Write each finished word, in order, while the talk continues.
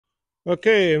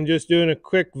Okay, I'm just doing a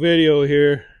quick video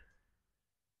here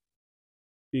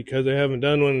because I haven't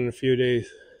done one in a few days.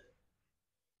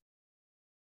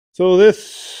 So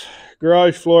this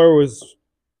garage floor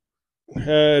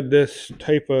had this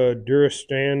type of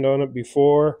Durastand on it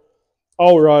before,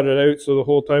 all rotted out. So the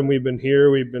whole time we've been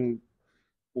here, we've been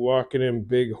walking in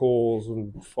big holes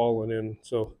and falling in.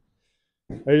 So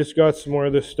I just got some more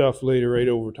of this stuff laid right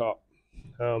over top.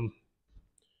 Um,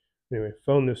 anyway,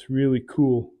 found this really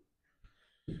cool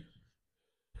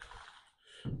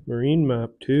marine map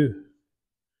too.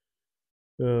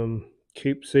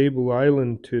 Cape Sable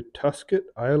Island to Tusket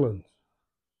Island.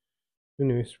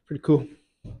 Anyways, pretty cool.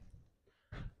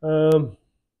 Um,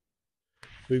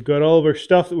 we've got all of our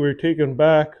stuff that we're taking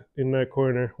back in that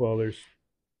corner. Well, there's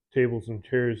tables and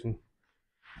chairs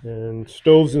and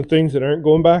stoves and things that aren't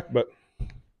going back, but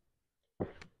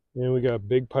we got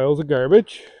big piles of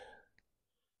garbage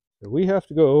that we have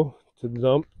to go to the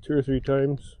dump 2 or 3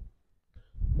 times.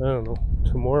 I don't know,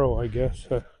 tomorrow, I guess.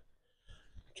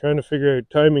 Trying to figure out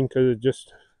timing because it's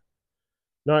just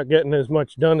not getting as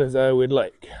much done as I would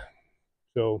like.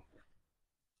 So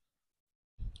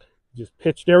just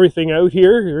pitched everything out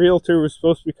here. The realtor was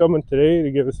supposed to be coming today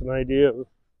to give us an idea of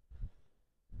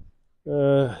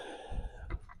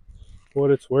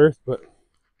what it's worth, but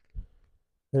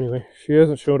anyway, she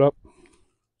hasn't showed up,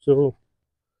 so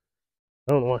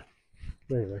I don't know why.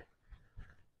 Anyway,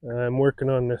 I'm working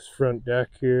on this front deck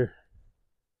here.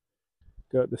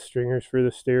 Got the stringers for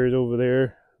the stairs over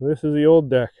there. This is the old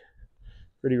deck,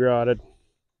 pretty rotted,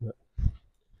 but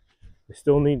I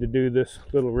still need to do this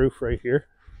little roof right here.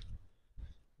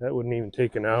 That wouldn't even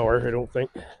take an hour, I don't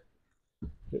think.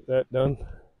 Get that done.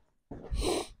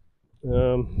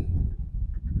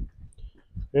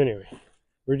 Anyway,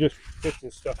 we're just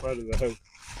picking stuff out of the house.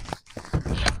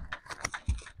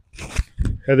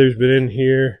 Heather's been in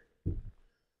here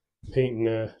painting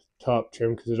the top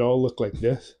trim because it all looked like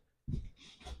this.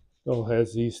 It all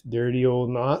has these dirty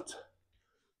old knots.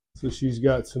 So she's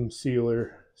got some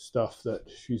sealer stuff that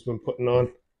she's been putting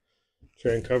on,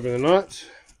 try and cover the knots.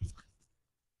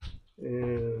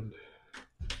 And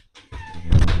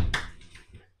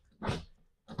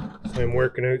I'm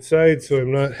working outside, so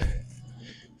I'm not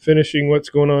finishing what's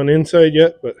going on inside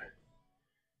yet, but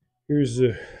here's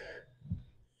the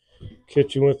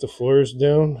kitchen with the floors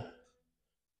down.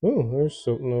 Oh, there's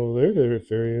something over there that's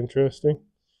very interesting.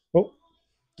 Oh,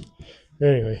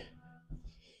 anyway,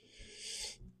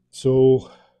 so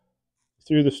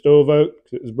threw the stove out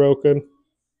because it was broken.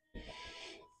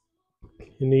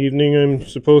 In the evening, I'm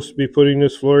supposed to be putting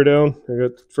this floor down. I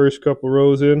got the first couple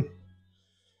rows in.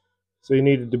 So they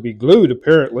needed to be glued,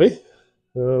 apparently.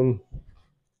 Anyway,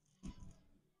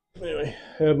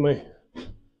 had my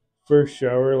first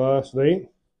shower last night.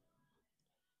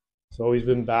 It's always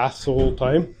been baths the whole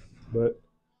time, but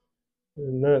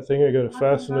in that thing, I got to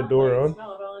fasten the door on.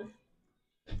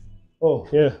 Oh,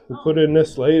 yeah, we put in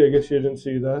this light. I guess you didn't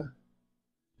see that.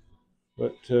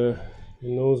 But in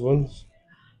those ones.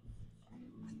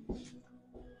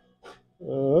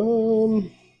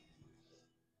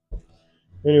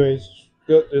 Anyways,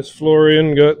 got this floor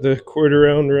in, got the quarter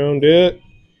round around it.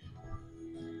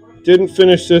 Didn't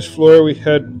finish this floor. We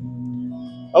had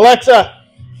Alexa,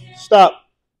 stop.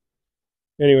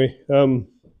 Anyway,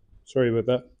 sorry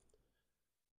about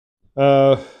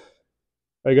that.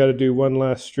 I got to do one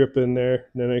last strip in there,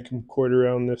 and then I can quarter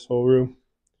around this whole room.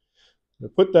 I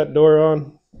put that door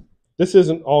on. This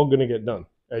isn't all going to get done,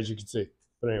 as you can see.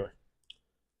 But anyway,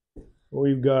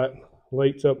 we've got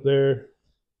lights up there.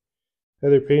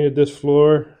 Heather painted this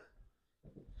floor.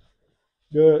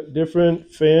 Got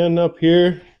different fan up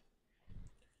here.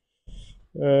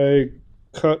 I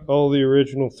cut all the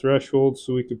original thresholds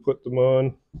so we could put them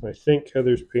on. I think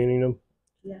Heather's painting them.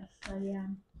 Yes, I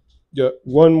am. Got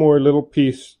one more little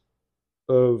piece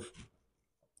of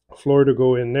floor to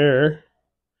go in there.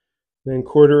 Then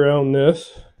quarter around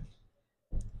this.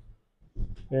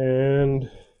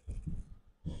 And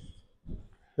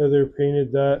Heather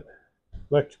painted that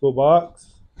electrical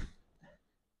box.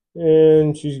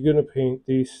 And she's going to paint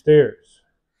these stairs.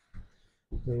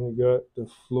 And we got the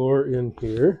floor in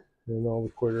here and all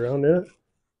the quarter around it.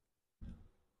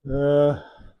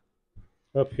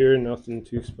 Up here, nothing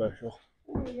too special.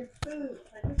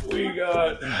 We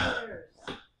got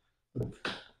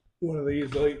one of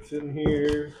these lights in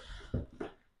here.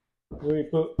 We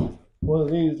put one of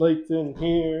these lights in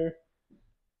here.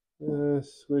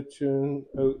 Switch and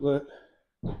outlet.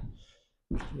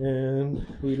 And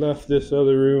we left this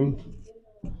other room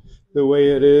the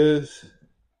way it is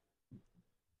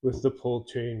with the pull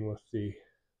chain with the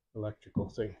electrical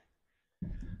thing.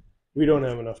 We don't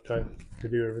have enough time to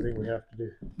do everything we have to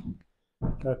do.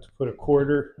 Have to put a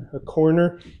corner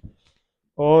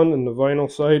on and the vinyl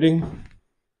siding.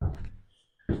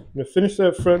 I'm gonna finish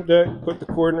that front deck, put the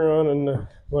corner on and the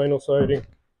vinyl siding.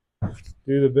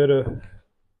 Do the bit of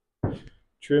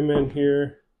trim in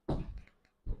here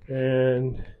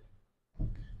and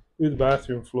do the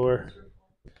bathroom floor.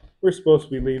 We're supposed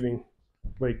to be leaving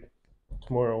like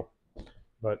tomorrow,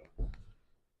 but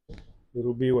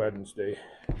it'll be Wednesday.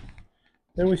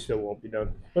 And we still won't be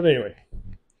done. But anyway,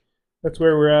 that's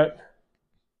where we're at.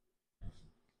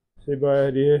 Say bye,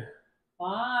 Adia.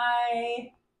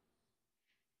 Bye.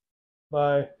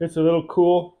 Bye. It's a little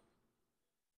cool.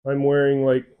 I'm wearing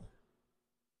like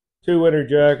 2 winter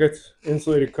jackets,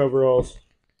 insulated coveralls,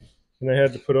 and I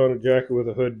had to put on a jacket with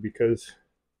a hood because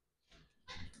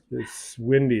it's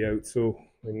windy out, so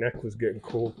my neck was getting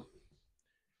cold.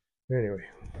 Anyway,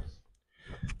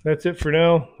 that's it for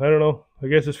now. I don't know. I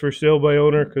guess it's for sale by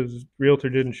owner because realtor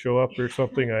didn't show up or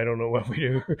something. I don't know what we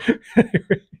do.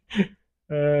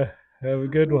 Have a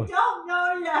good one. We don't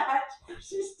know yet.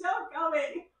 She's still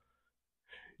coming.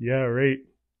 Yeah, right.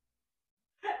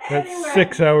 That's Anyway.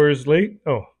 6 hours late.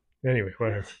 Oh, anyway,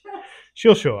 whatever.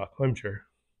 She'll show up, I'm sure.